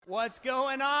What's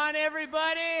going on,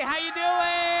 everybody? How you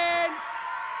doing?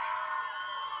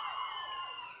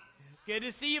 Good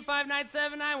to see you,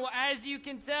 5979. Well, as you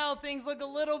can tell, things look a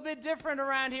little bit different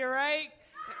around here, right?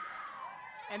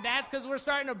 And that's because we're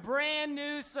starting a brand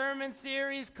new sermon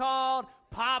series called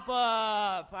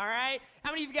Pop-Up, all right?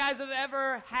 How many of you guys have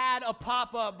ever had a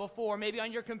pop-up before? Maybe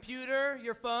on your computer,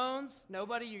 your phones?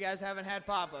 Nobody? You guys haven't had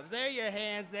pop-ups. There are your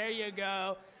hands. There you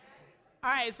go.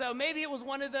 All right, so maybe it was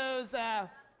one of those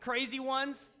crazy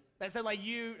ones that said, like,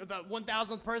 you, the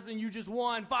 1,000th person, you just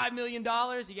won $5 million.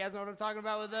 You guys know what I'm talking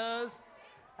about with those?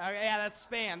 Okay, yeah, that's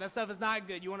spam. That stuff is not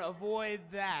good. You want to avoid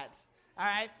that. All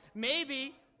right?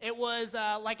 Maybe it was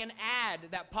like an ad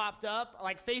that popped up,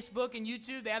 like Facebook and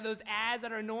YouTube. They have those ads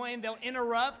that are annoying. They'll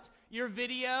interrupt your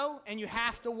video, and you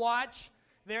have to watch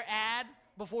their ad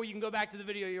before you can go back to the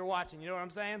video you're watching. You know what I'm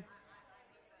saying?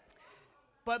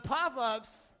 But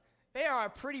pop-ups, they are a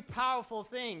pretty powerful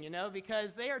thing, you know,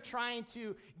 because they are trying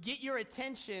to get your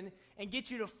attention and get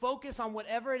you to focus on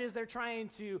whatever it is they're trying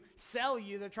to sell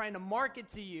you, they're trying to market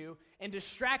to you, and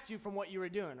distract you from what you were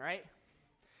doing, right?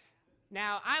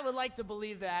 Now, I would like to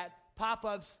believe that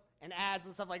pop-ups and ads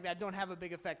and stuff like that don't have a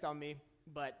big effect on me,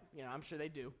 but, you know, I'm sure they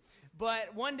do.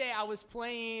 But one day I was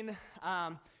playing,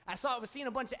 I was seeing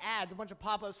a bunch of ads, a bunch of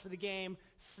pop-ups for the game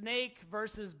Snake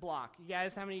versus Block. You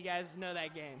guys, how many of you guys know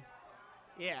that game?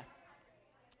 Yeah.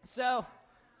 So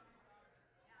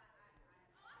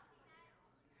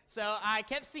I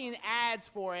kept seeing ads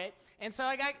for it, and so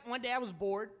one day I was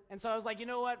bored, and so I was like, you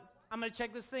know what, I'm going to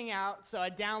check this thing out. So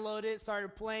I downloaded it,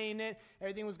 started playing it,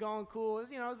 everything was going cool, it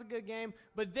was a good game,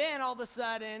 but then all of a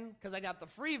sudden, because I got the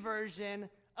free version,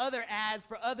 other ads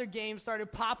for other games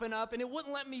started popping up, and it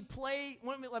wouldn't let me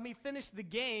finish the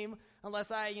game unless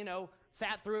I,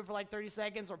 sat through it for like 30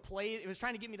 seconds or played. It was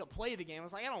trying to get me to play the game. I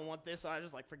was like, I don't want this, so I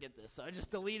just forget this. So I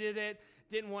just deleted it,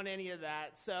 didn't want any of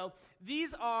that. So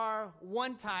these are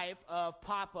one type of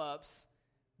pop-ups,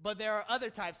 but there are other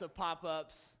types of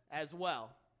pop-ups as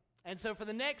well. And so for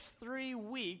the next 3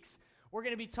 weeks, we're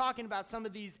going to be talking about some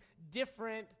of these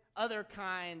different other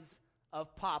kinds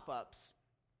of pop-ups.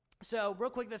 So real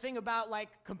quick, the thing about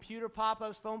computer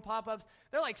pop-ups, phone pop-ups,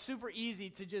 they're super easy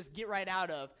to just get right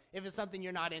out of if it's something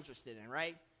you're not interested in,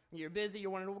 right? You're busy, you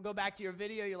want to go back to your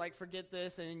video, you're like, forget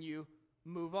this, and then you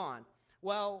move on.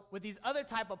 Well, with these other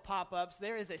type of pop-ups,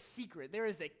 there is a secret, there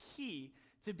is a key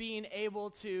to being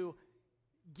able to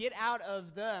get out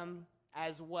of them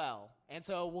as well. And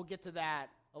so we'll get to that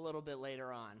a little bit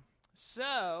later on.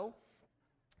 So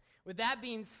with that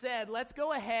being said, let's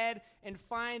go ahead and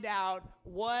find out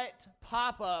what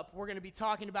pop-up we're going to be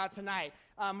talking about tonight.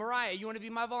 Mariah, you want to be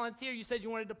my volunteer? You said you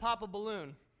wanted to pop a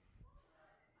balloon.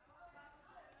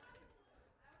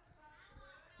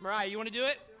 Mariah, you want to do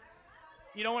it?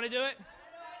 You don't want to do it?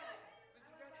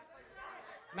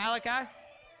 Malachi? All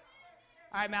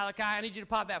right, Malachi, I need you to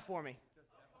pop that for me.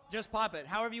 Just pop it.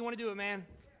 However you want to do it, man.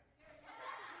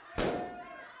 All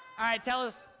right, tell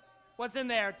us what's in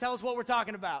there. Tell us what we're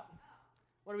talking about.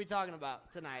 What are we talking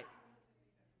about tonight?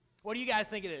 What do you guys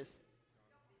think it is?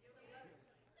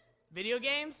 Video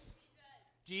games?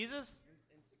 Jesus?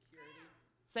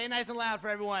 Say it nice and loud for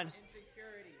everyone.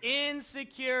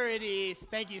 Insecurities.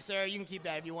 Thank you, sir. You can keep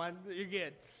that if you want. You're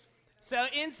good. So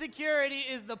insecurity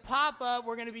is the pop-up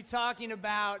we're going to be talking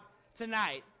about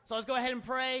tonight. So let's go ahead and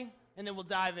pray, and then we'll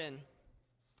dive in.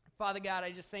 Father God,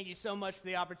 I just thank you so much for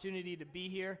the opportunity to be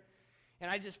here. And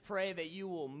I just pray that you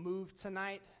will move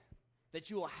tonight,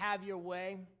 that you will have your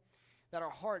way, that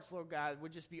our hearts, Lord God,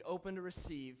 would just be open to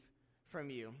receive from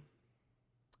you.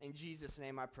 In Jesus'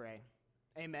 name I pray.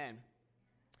 Amen.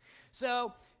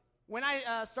 So when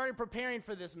I started preparing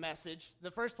for this message,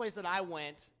 the first place that I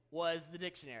went was the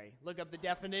dictionary. Look up the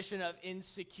definition of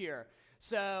insecure.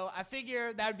 So I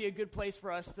figure that would be a good place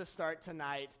for us to start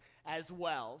tonight as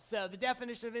well. So the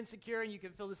definition of insecure, and you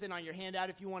can fill this in on your handout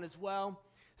if you want as well.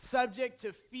 Subject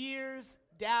to fears,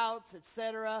 doubts,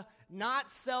 etc., not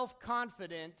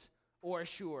self-confident or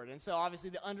assured. And so obviously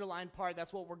the underlined part,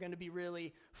 that's what we're going to be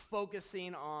really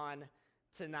focusing on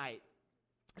tonight.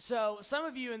 So some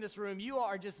of you in this room, you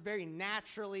are just very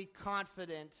naturally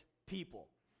confident people,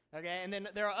 okay? And then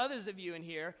there are others of you in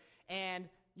here, and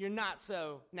you're not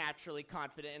so naturally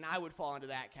confident, and I would fall into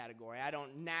that category. I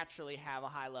don't naturally have a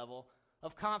high level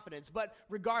of confidence. But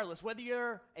regardless, whether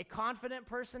you're a confident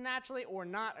person naturally or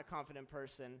not a confident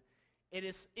person,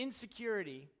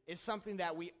 insecurity is something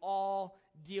that we all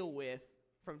deal with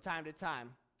from time to time.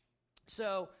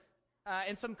 So,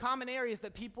 and some common areas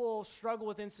that people struggle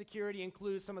with insecurity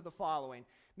include some of the following.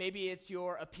 Maybe it's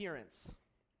your appearance.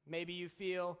 Maybe you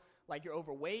feel like you're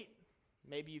overweight.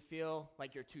 Maybe you feel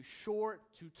like you're too short,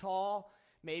 too tall.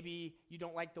 Maybe you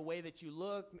don't like the way that you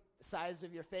look, the size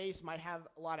of your face, might have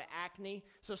a lot of acne.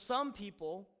 So some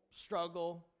people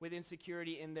struggle with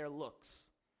insecurity in their looks.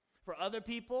 For other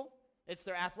people, it's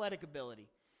their athletic ability.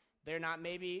 They're not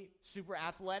maybe super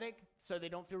athletic, so they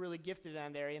don't feel really gifted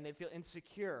in that area, and they feel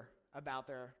insecure about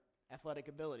their athletic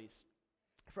abilities.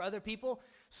 For other people,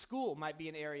 school might be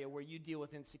an area where you deal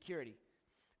with insecurity.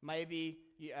 Maybe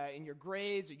in your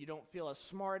grades, or you don't feel as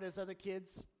smart as other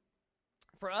kids.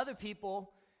 For other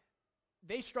people,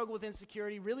 they struggle with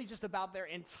insecurity really just about their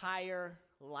entire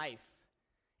life.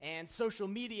 And social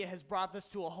media has brought this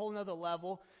to a whole nother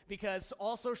level, because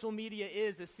all social media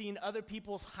is seeing other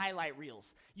people's highlight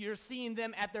reels. You're seeing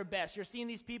them at their best. You're seeing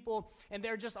these people and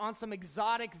they're just on some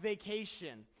exotic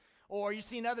vacation. Or you're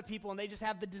seeing other people and they just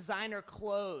have the designer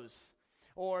clothes.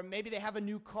 Or maybe they have a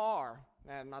new car.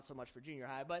 Not so much for junior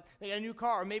high, but they got a new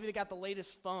car. Or maybe they got the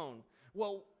latest phone.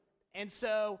 Well, and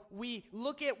so we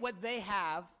look at what they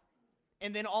have,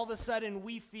 and then all of a sudden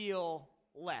we feel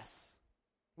less.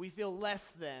 We feel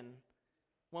less than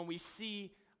when we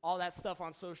see all that stuff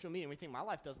on social media. And we think, my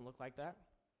life doesn't look like that.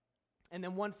 And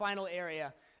then one final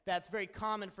area that's very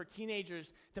common for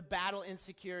teenagers to battle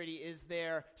insecurity is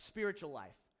their spiritual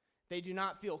life. They do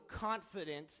not feel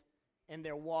confident in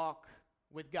their walk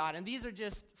with God. And these are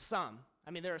just some.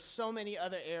 I mean, there are so many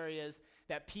other areas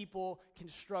that people can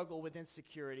struggle with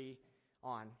insecurity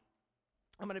on.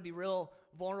 I'm going to be real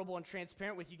vulnerable and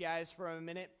transparent with you guys for a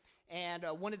minute. And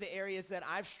one of the areas that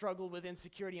I've struggled with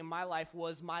insecurity in my life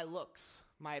was my looks,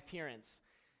 my appearance.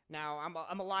 Now,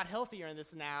 I'm a lot healthier in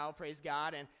this now, praise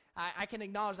God, and I can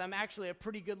acknowledge I'm actually a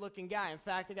pretty good-looking guy. In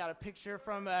fact, I got a picture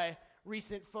from a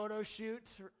recent photo shoot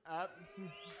up.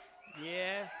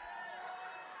 Yeah,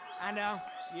 I know.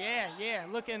 Yeah,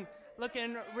 looking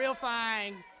real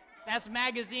fine. That's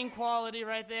magazine quality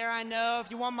right there, I know.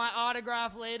 If you want my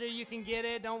autograph later, you can get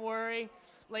it, don't worry.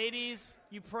 Ladies,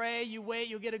 you pray, you wait,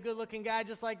 you'll get a good-looking guy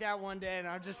just like that one day. And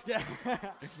I'm just all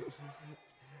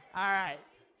right.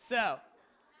 So,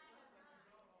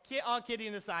 all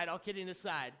kidding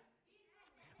aside.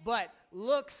 But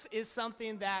looks is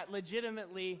something that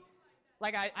legitimately,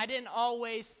 like I didn't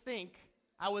always think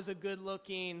I was a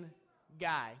good-looking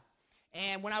guy.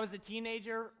 And when I was a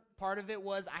teenager, part of it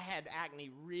was I had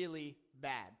acne really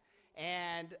bad.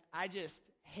 And I just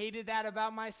hated that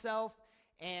about myself.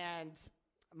 And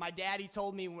my daddy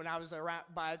told me when I was around,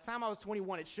 by the time I was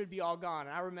 21, it should be all gone.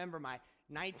 And I remember my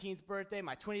 19th birthday,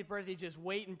 my 20th birthday, just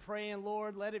waiting, praying,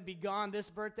 Lord, let it be gone this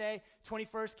birthday.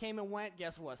 21st came and went.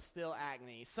 Guess what? Still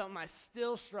acne. Something I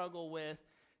still struggle with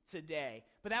today.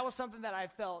 But that was something that I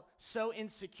felt so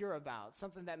insecure about,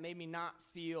 something that made me not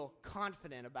feel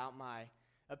confident about my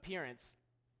appearance.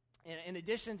 And in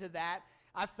addition to that,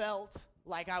 I felt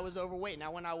like I was overweight.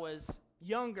 Now, when I was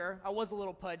younger, I was a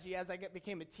little pudgy. As I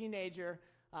became a teenager,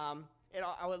 I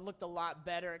looked a lot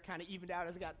better. It kind of evened out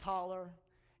as I got taller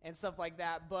and stuff like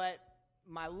that. But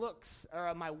my looks,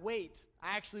 or my weight,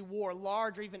 I actually wore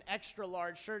large or even extra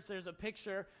large shirts. There's a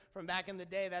picture from back in the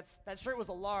day. That shirt was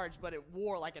a large, but it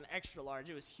wore like an extra large.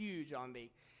 It was huge on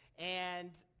me. And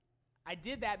I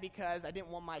did that because I didn't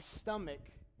want my stomach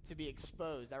to be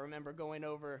exposed. I remember going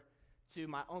over to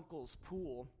my uncle's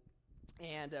pool,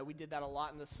 and we did that a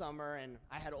lot in the summer, and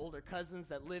I had older cousins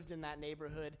that lived in that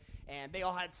neighborhood, and they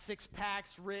all had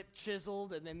six-packs, ripped,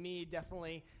 chiseled, and then me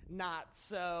definitely not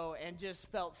so, and just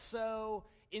felt so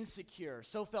insecure,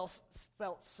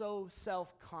 felt so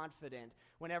self-confident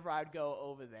whenever I'd go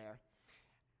over there.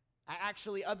 I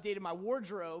actually updated my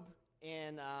wardrobe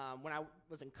when I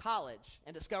was in college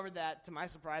and discovered that, to my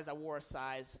surprise, I wore a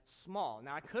size small.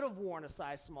 Now, I could have worn a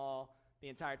size small the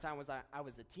entire time I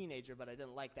was a teenager, but I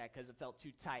didn't like that because it felt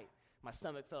too tight. My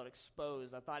stomach felt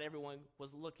exposed. I thought everyone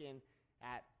was looking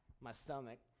at my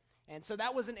stomach. And so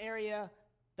that was an area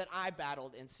that I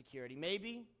battled insecurity.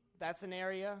 Maybe that's an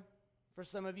area for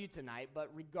some of you tonight,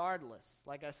 but regardless,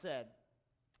 like I said,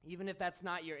 even if that's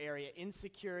not your area,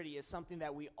 insecurity is something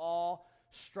that we all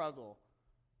struggle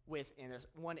with in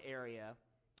one area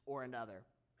or another.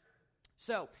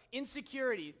 So,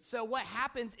 insecurity. So what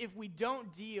happens if we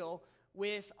don't deal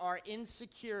with our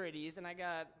insecurities? And I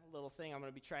got a little thing I'm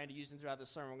going to be trying to use throughout the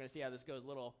sermon. We're going to see how this goes.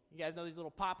 You guys know these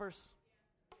little poppers?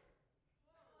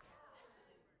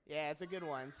 Yeah, it's a good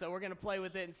one. So we're going to play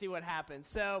with it and see what happens.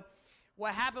 So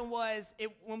what happened was,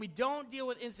 when we don't deal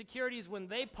with insecurities when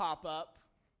they pop up,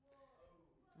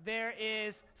 there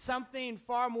is something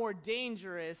far more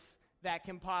dangerous that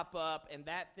can pop up, and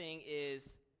that thing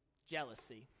is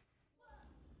jealousy.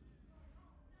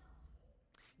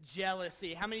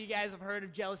 Jealousy. How many of you guys have heard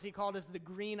of jealousy? Called as the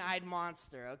green-eyed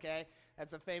monster, okay?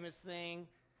 That's a famous thing.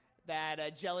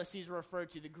 that jealousy is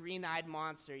referred to, the green-eyed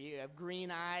monster. You have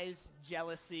green eyes,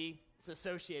 jealousy. It's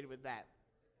associated with that.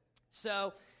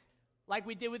 So, like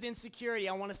we did with insecurity,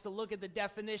 I want us to look at the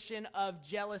definition of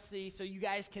jealousy so you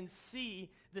guys can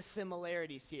see the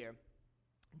similarities here.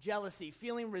 Jealousy,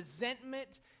 feeling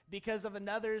resentment because of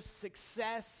another's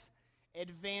success,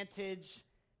 advantage,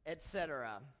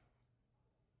 etc.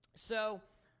 So,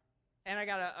 and I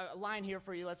got a line here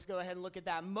for you. Let's go ahead and look at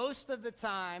that. Most of the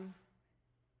time,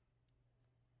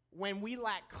 when we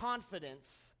lack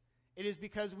confidence, it is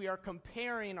because we are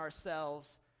comparing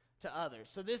ourselves to others.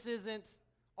 So this isn't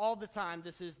all the time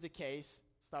this is the case.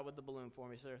 Start with the balloon for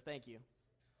me, sir. Thank you.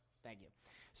 Thank you.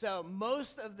 So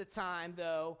most of the time,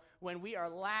 though, when we are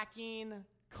lacking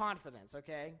confidence,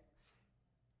 okay,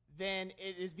 then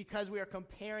it is because we are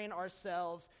comparing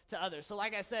ourselves to others. So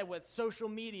like I said, with social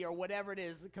media or whatever it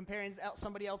is, comparing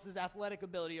somebody else's athletic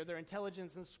ability or their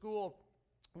intelligence in school,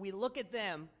 we look at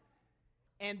them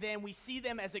and then we see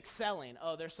them as excelling.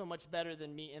 Oh, they're so much better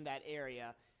than me in that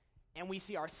area. And we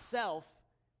see ourselves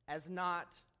as not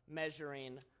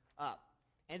measuring up.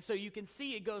 And so you can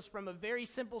see it goes from a very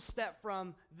simple step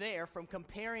from there, from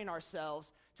comparing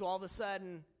ourselves, to all of a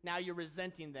sudden, now you're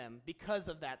resenting them because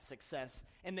of that success.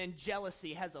 And then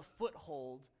jealousy has a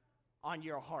foothold on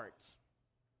your heart.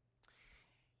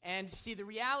 And see, the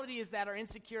reality is that our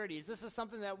insecurities, this is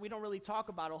something that we don't really talk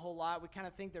about a whole lot. We kind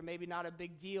of think they're maybe not a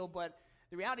big deal, but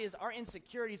the reality is our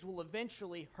insecurities will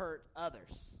eventually hurt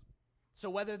others. So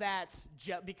whether that's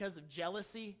because of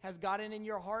jealousy has gotten in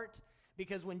your heart,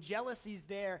 because when jealousy's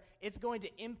there, it's going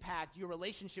to impact your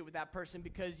relationship with that person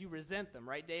because you resent them,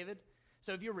 right, David?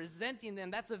 So if you're resenting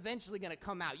them, that's eventually going to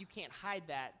come out. You can't hide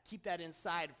that, keep that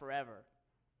inside forever.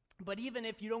 But even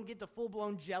if you don't get to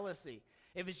full-blown jealousy,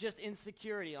 if it's just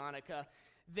insecurity, Annika,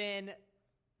 then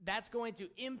that's going to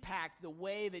impact the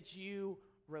way that you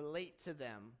relate to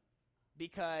them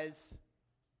because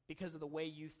of the way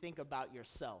you think about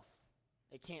yourself.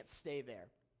 It can't stay there.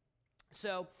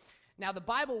 So now the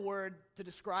Bible word to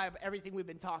describe everything we've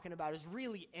been talking about is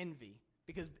really envy,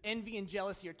 because envy and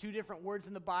jealousy are two different words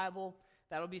in the Bible.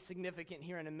 That'll be significant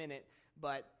here in a minute,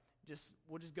 but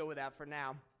we'll just go with that for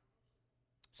now.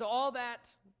 So all that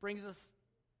brings us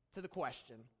to the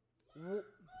question.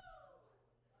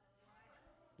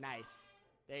 Nice.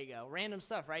 There you go. Random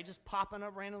stuff, right? Just popping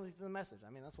up randomly to the message.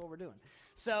 I mean, that's what we're doing.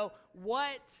 So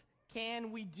what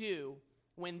can we do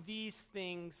when these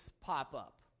things pop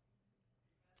up?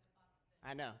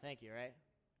 I know. Thank you, right?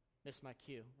 Missed my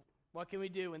cue. What can we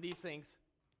do when these things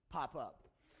pop up?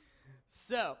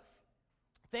 So,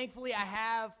 thankfully, I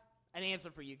have an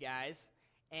answer for you guys,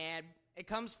 and it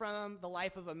comes from the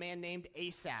life of a man named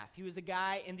Asaph. He was a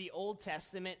guy in the Old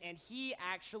Testament, and he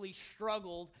actually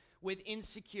struggled with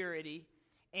insecurity,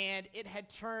 and it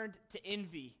had turned to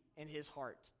envy in his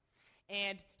heart.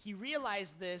 And he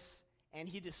realized this, and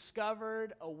he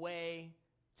discovered a way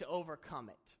to overcome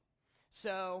it.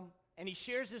 So, and he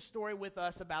shares his story with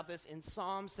us about this in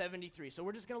Psalm 73. So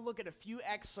we're just going to look at a few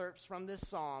excerpts from this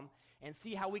psalm and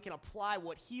see how we can apply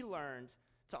what he learned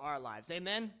to our lives.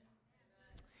 Amen?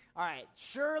 All right.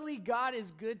 Surely God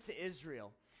is good to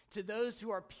Israel, to those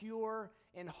who are pure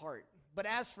in heart. But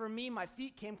as for me, my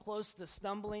feet came close to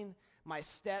stumbling. My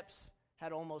steps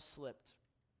had almost slipped.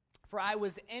 For I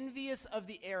was envious of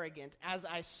the arrogant as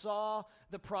I saw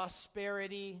the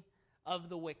prosperity of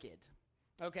the wicked.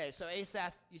 Okay, so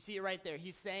Asaph, you see it right there.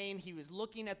 He's saying he was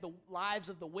looking at the lives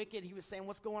of the wicked. He was saying,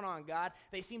 what's going on, God?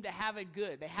 They seem to have it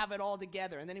good. They have it all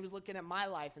together. And then he was looking at my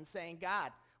life and saying,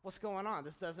 God, what's going on?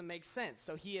 This doesn't make sense.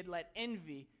 So he had let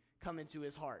envy come into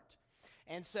his heart.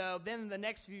 And so then the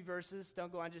next few verses,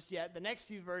 don't go on just yet, the next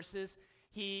few verses,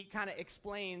 he kind of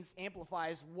explains,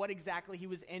 amplifies what exactly he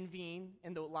was envying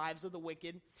in the lives of the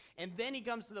wicked. And then he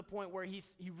comes to the point where he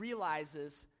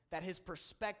realizes that his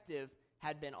perspective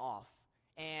had been off.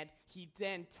 And he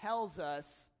then tells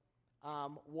us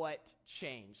what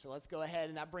changed. So let's go ahead,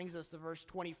 and that brings us to verse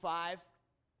 25.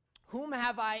 Whom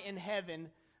have I in heaven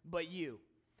but you?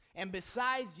 And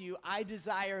besides you, I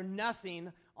desire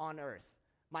nothing on earth.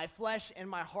 My flesh and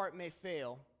my heart may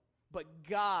fail, but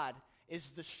God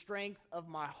is the strength of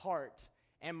my heart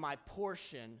and my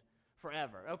portion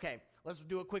forever. Okay, let's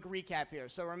do a quick recap here.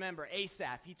 So remember,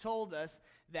 Asaph, he told us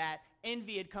that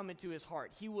envy had come into his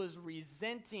heart. He was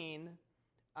resenting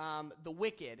the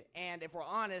wicked, and if we're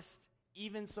honest,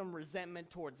 even some resentment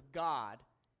towards God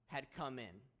had come in.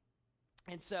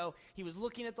 And so he was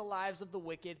looking at the lives of the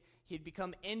wicked. He had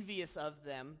become envious of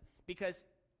them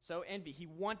envy. He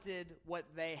wanted what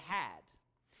they had.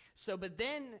 So, but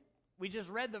then we just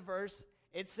read the verse.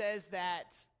 It says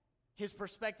that his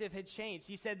perspective had changed.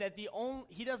 He said that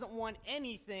he doesn't want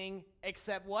anything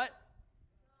except what?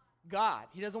 God.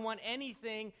 He doesn't want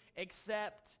anything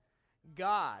except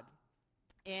God.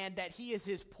 And that he is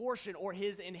his portion or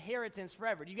his inheritance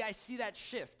forever. Do you guys see that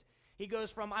shift? He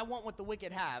goes from, I want what the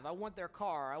wicked have. I want their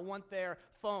car. I want their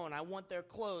phone. I want their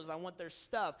clothes. I want their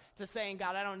stuff. To saying,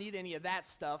 God, I don't need any of that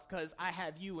stuff because I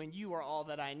have you and you are all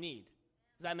that I need.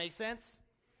 Does that make sense?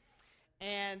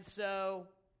 And so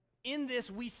in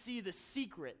this, we see the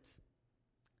secret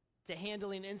to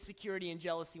handling insecurity and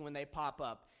jealousy when they pop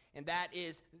up. And that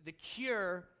is the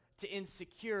cure to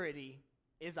insecurity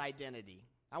is identity.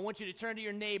 I want you to turn to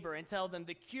your neighbor and tell them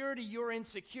the cure to your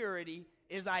insecurity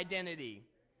is identity.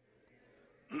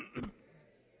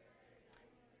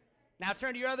 Now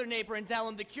turn to your other neighbor and tell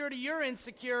them the cure to your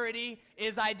insecurity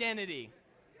is identity.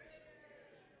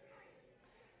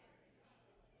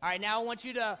 All right, now I want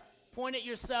you to point at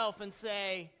yourself and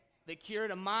say, the cure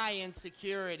to my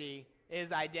insecurity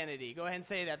is identity. Go ahead and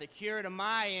say that. The cure to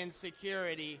my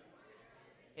insecurity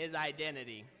is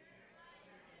identity.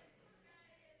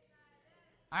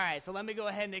 All right, so let me go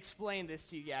ahead and explain this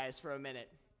to you guys for a minute.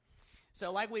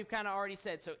 So like we've kind of already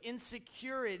said, so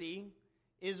insecurity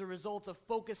is a result of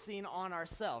focusing on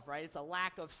ourselves, right? It's a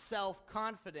lack of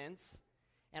self-confidence.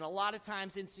 And a lot of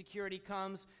times insecurity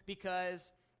comes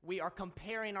because we are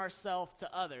comparing ourselves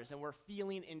to others and we're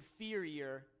feeling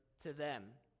inferior to them.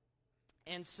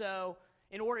 And so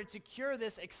in order to cure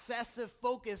this excessive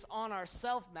focus on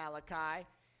ourself, Malachi,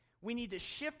 we need to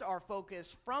shift our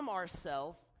focus from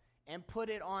ourself and put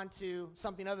it onto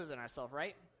something other than ourselves,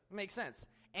 right? Makes sense.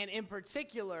 And in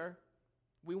particular,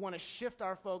 we want to shift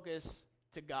our focus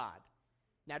to God.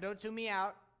 Now, don't tune me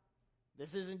out.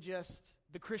 This isn't just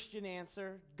the Christian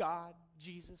answer, God,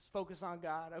 Jesus, focus on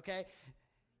God, okay?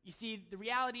 You see, the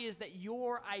reality is that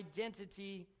your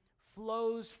identity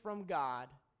flows from God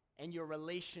and your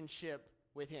relationship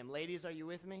with Him. Ladies, are you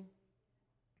with me?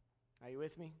 Are you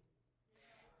with me?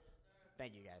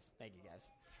 Thank you, guys. Thank you, guys.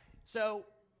 So,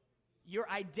 your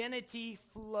identity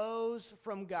flows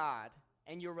from God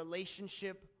and your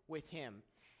relationship with Him.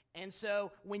 And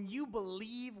so when you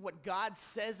believe what God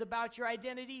says about your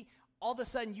identity, all of a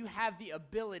sudden you have the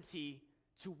ability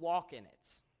to walk in it.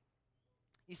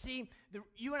 You see,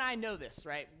 you and I know this,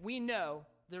 right? We know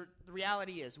the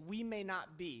reality is we may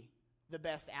not be the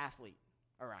best athlete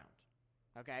around,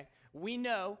 okay? We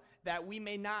know that we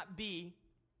may not be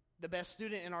the best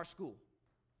student in our school,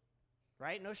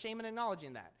 right? No shame in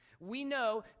acknowledging that. We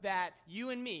know that you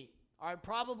and me are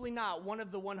probably not one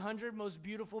of the 100 most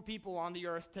beautiful people on the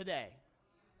earth today,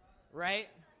 right?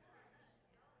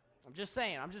 I'm just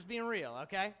saying, I'm just being real,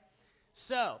 okay?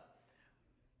 So,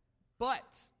 but,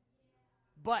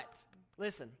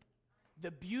 listen,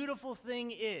 the beautiful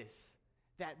thing is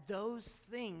that those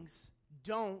things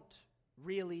don't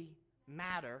really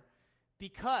matter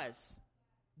because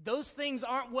those things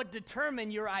aren't what determine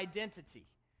your identity.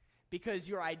 Because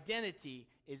your identity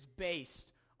is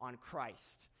based on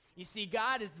Christ. You see,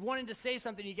 God is wanting to say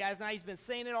something to you guys, and He's been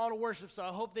saying it all to worship, so I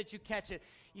hope that you catch it.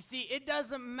 You see, it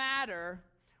doesn't matter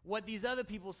what these other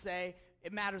people say.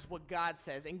 It matters what God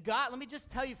says. And God, let me just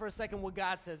tell you for a second what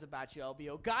God says about you,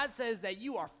 LBO. God says that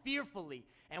you are fearfully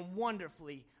and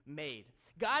wonderfully made.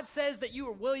 God says that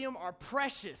you, William, are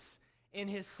precious in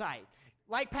His sight.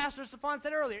 Like Pastor Stefan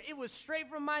said earlier, it was straight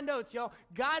from my notes, y'all.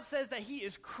 God says that He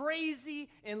is crazy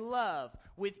in love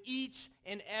with each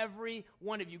and every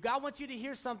one of you. God wants you to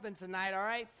hear something tonight, all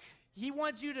right? He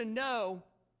wants you to know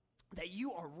that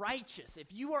you are righteous. If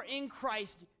you are in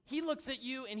Christ, He looks at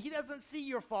you and He doesn't see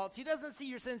your faults. He doesn't see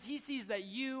your sins. He sees that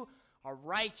you are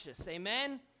righteous.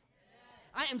 Amen?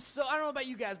 I don't know about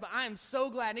you guys, but I am so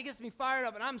glad. And it gets me fired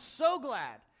up. And I'm so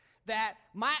glad that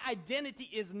my identity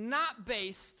is not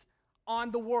based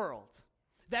on the world.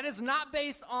 That is not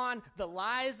based on the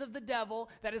lies of the devil.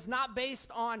 That is not based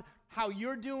on how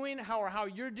you're doing, how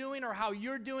you're doing, or how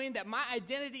you're doing. That my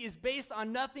identity is based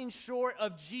on nothing short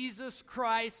of Jesus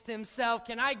Christ Himself.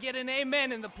 Can I get an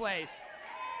amen in the place?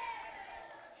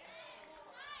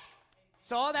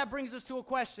 So all that brings us to a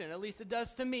question, at least it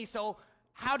does to me. So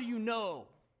how do you know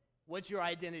what your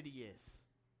identity is?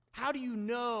 How do you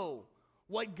know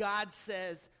what God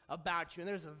says about you? And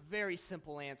there's a very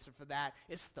simple answer for that.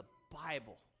 It's the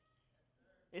Bible.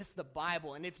 It's the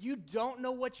Bible. And if you don't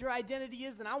know what your identity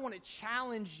is, then I want to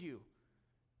challenge you.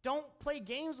 Don't play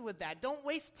games with that. Don't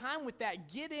waste time with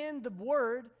that. Get in the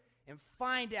Word and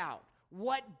find out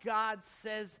what God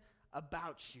says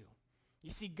about you.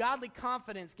 You see, godly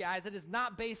confidence, guys, it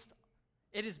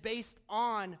is based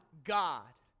on God,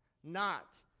 not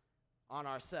on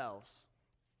ourselves.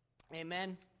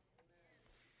 Amen?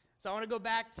 So I want to go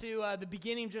back to the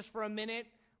beginning just for a minute.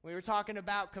 We were talking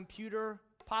about computer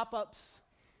pop-ups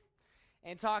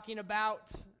and talking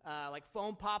about like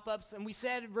phone pop-ups. And we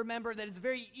said, remember, that it's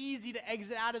very easy to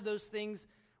exit out of those things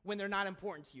when they're not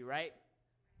important to you, right?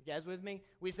 You guys with me?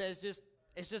 We said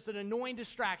it's just an annoying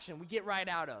distraction we get right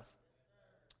out of.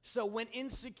 So when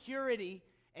insecurity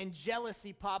and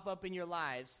jealousy pop up in your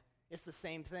lives, it's the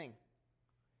same thing.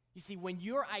 You see, when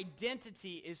your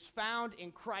identity is found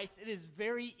in Christ, it is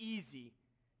very easy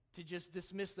to just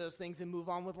dismiss those things and move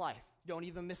on with life. Don't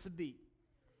even miss a beat.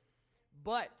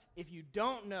 But if you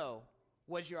don't know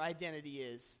what your identity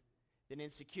is, then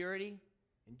insecurity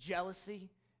and jealousy,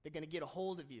 they're going to get a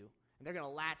hold of you, and they're going to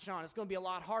latch on. It's going to be a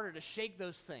lot harder to shake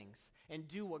those things and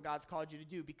do what God's called you to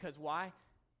do, because why?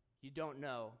 You don't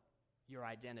know your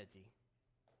identity.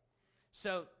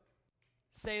 So,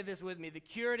 say this with me. The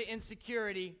cure to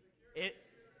insecurity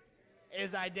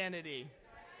is identity.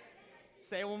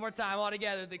 Say it one more time all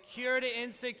together. The cure to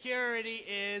insecurity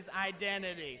is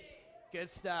identity. Good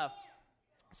stuff.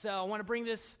 So I want to bring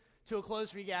this to a close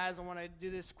for you guys. I want to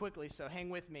do this quickly, so hang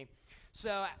with me.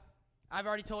 So I've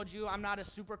already told you I'm not a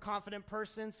super confident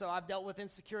person, so I've dealt with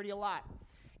insecurity a lot.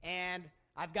 And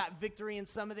I've got victory in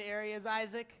some of the areas,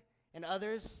 Isaac, and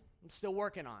others I'm still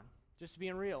working on, just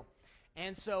being real.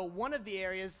 And so one of the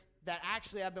areas that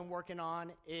actually I've been working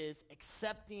on is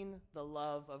accepting the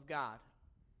love of God.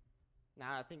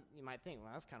 Now, I think you might think, well,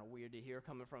 that's kind of weird to hear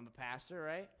coming from a pastor,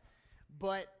 right?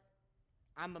 But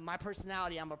my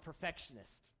personality, I'm a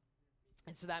perfectionist.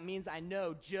 And so that means I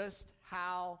know just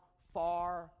how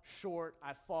far short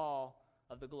I fall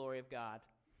of the glory of God.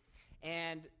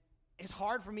 And it's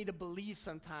hard for me to believe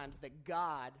sometimes that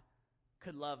God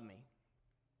could love me.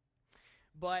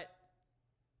 But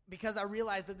because I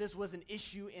realized that this was an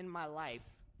issue in my life,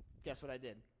 guess what I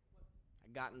did?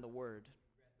 I got in the Word.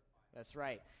 That's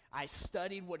right. I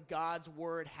studied what God's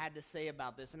Word had to say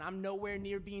about this, and I'm nowhere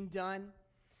near being done.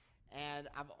 And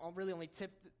I've really only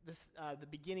tipped this, the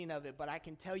beginning of it, but I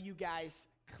can tell you guys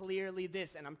clearly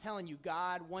this, and I'm telling you,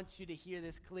 God wants you to hear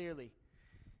this clearly,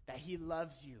 that He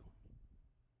loves you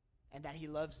and that He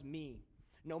loves me.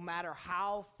 No matter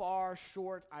how far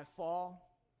short I fall,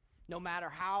 no matter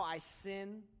how I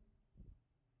sin,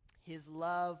 His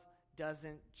love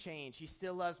doesn't change. He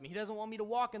still loves me. He doesn't want me to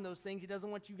walk in those things. He doesn't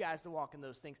want you guys to walk in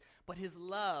those things. But His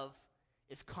love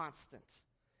is constant.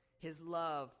 His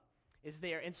love is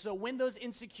there. And so when those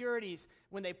insecurities,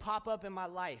 when they pop up in my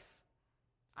life,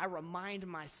 I remind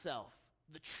myself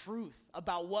the truth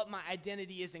about what my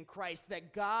identity is in Christ,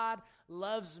 that God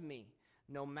loves me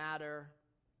no matter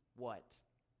what.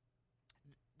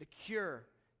 The cure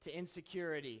to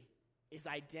insecurity is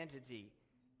identity.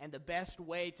 And the best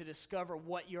way to discover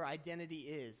what your identity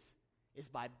is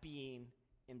by being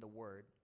in the Word.